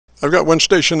I've got one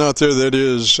station out there that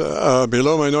is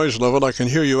below my noise level. I can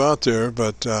hear you out there,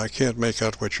 but I can't make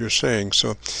out what you're saying.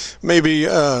 So maybe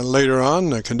later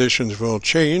on conditions will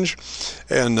change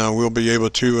and we'll be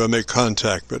able to make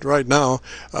contact. But right now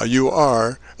you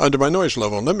are under my noise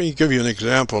level. Let me give you an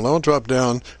example. I'll drop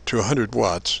down to 100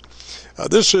 watts.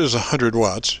 This is 100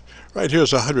 watts. Right here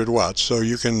is 100 watts, so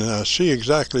you can see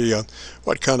exactly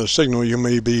what kind of signal you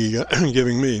may be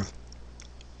giving me.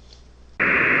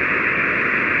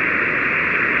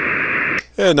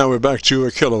 And now we're back to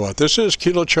a kilowatt. This is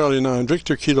Kilo Charlie 9,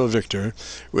 Victor Kilo Victor,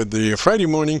 with the Friday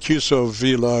morning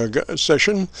Qso-Vlog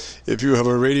session. If you have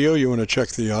a radio you want to check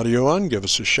the audio on, give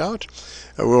us a shout.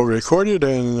 We'll record it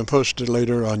and post it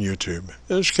later on YouTube.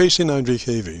 It's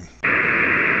KC9VKV.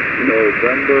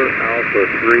 November Alpha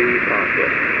 3 Papa.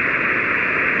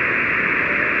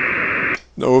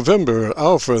 November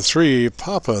Alpha 3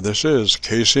 Papa. This is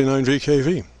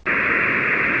KC9VKV.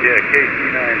 Yeah,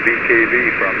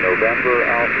 KC9VKV from November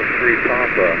Alpha 3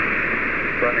 Papa,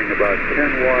 running about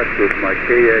 10 watts with my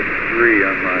KX3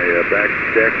 on my back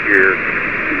deck here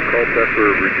in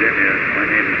Culpeper, Virginia. My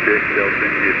name is Dick, Delta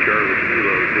India Charlie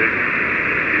Kilo, Dick.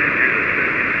 And you're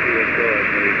listening to a call I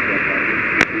made from my new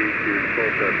beach here in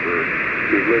Culpeper.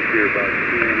 We've lived here about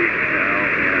 2 weeks now,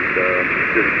 and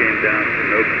just came down to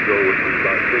Oakville, which is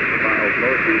about 6 miles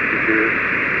northeast of here.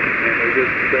 And we just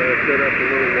set up a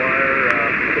little wire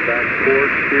for the back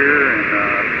porch here and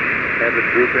have it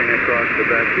drooping across the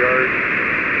backyard.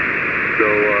 So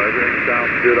everything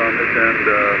sounds good on this end.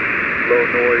 Low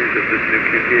noise if this new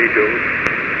QTA goes.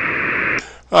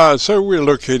 So we're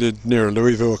located near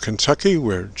Louisville, Kentucky.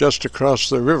 We're just across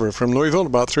the river from Louisville,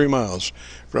 about 3 miles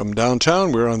from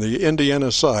downtown. We're on the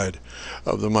Indiana side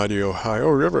of the mighty Ohio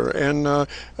River. And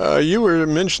you were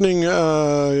mentioning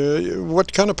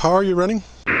what kind of power you're running?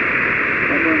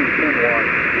 I'm running 10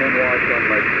 watts on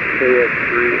my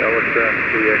KX3, LSF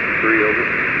KX3 over.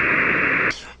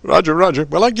 Roger, roger.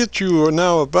 Well, I get you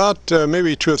now about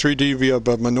maybe 2 or 3 dB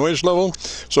above my noise level.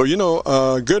 So, you know,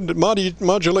 good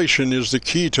modulation is the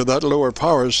key to that lower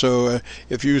power. So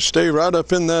if you stay right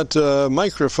up in that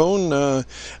microphone,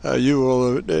 you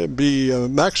will be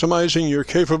maximizing your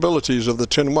capabilities of the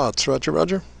 10 watts. Roger,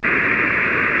 roger.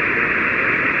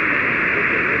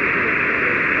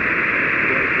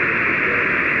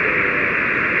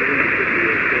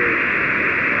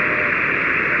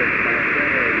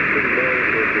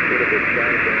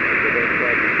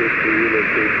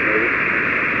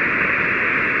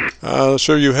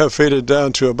 So you have faded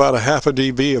down to about a half a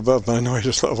dB above my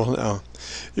noise level now.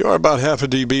 You are about half a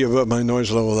dB above my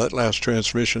noise level that last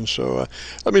transmission. So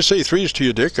let me say threes to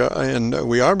you, Dick. And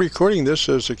we are recording this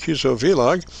as a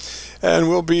Qso-Vlog, and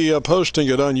we'll be posting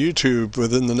it on YouTube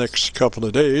within the next couple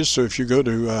of days. So if you go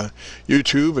to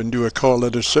YouTube and do a call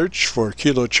letter search for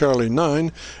Kilo Charlie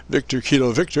 9, Victor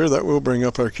Kilo Victor, that will bring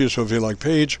up our Qso-Vlog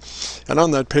page. And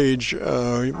on that page,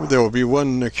 there will be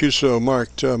one Qso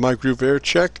marked My Group Air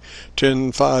Check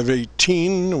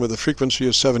 10518 with a frequency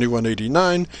of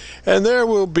 7189. And there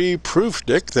will be proof,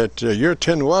 Dick, that your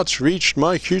 10 watts reached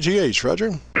my QTH.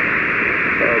 Roger?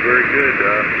 Very good.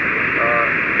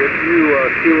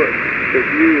 If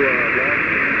you log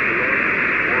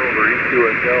into World or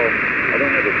E2SL, I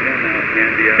don't have a pen out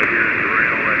handy out here to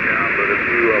write all that down, but if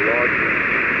you log in,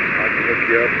 I can look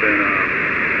you up and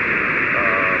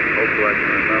hopefully I can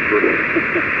remember.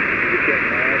 You check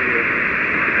my audio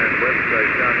on that website.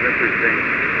 Sounds interesting.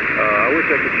 I wish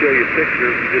I could show you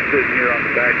pictures. I'm just sitting here on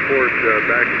the back porch,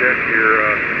 back deck here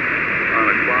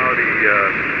on a cloudy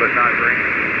but not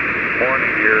rainy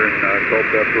morning here in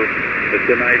Culpeper. It's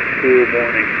a nice, cool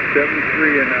morning.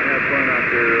 73 and I have fun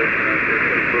out there in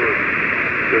St. Louis.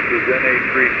 This is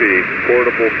DICK-NA3P,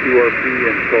 portable QRP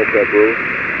in Culpeper.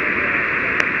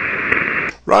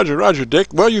 Roger, roger,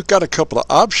 Dick. Well, you've got a couple of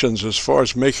options as far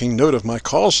as making note of my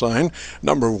call sign.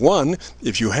 Number one,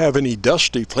 if you have any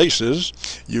dusty places,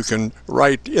 you can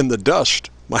write in the dust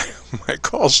my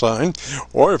call sign,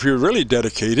 or if you're really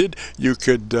dedicated, you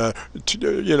could,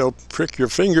 prick your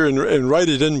finger and write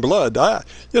it in blood. It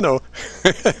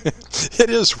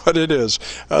is what it is.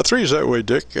 Three's that way,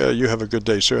 Dick. You have a good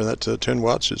day, sir. That 10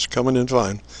 watts is coming in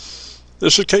fine.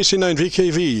 This is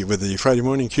KC9VKV with the Friday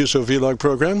morning Qso-Vlog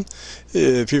program.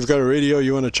 If you've got a radio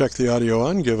you want to check the audio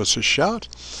on, give us a shout.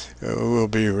 We'll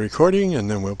be recording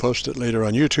and then we'll post it later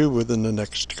on YouTube within the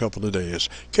next couple of days.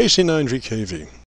 KC9VKV.